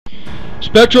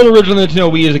Spectrum originally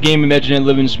Nintendo Wii is a game imagined to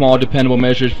live in small, dependable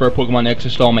measures for a Pokemon X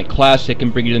installment classic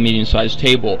and bring you to the medium-sized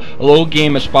table. A little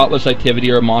game of spotless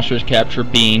activity or a monster's capture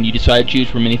being. You decide to choose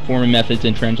from many forming methods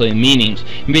and translating meanings.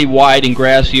 It may be wide and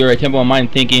grassy or a tempo of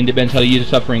mind thinking. Depends how you use a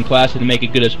suffering classic to make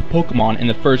it good as Pokemon in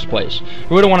the first place. I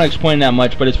really don't want to explain that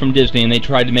much, but it's from Disney and they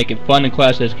tried to make it fun and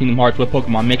classic as Kingdom Hearts with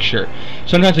Pokemon mixture.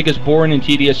 Sometimes it gets boring and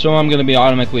tedious, so I'm going to be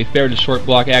automatically fair to short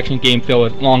block action game filled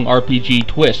with long RPG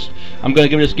twists. I'm going to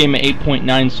give this game an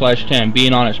 8.9/10,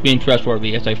 being honest, being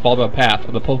trustworthy as I follow the path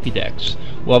of the Pokédex.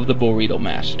 Love the Burrito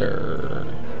Master.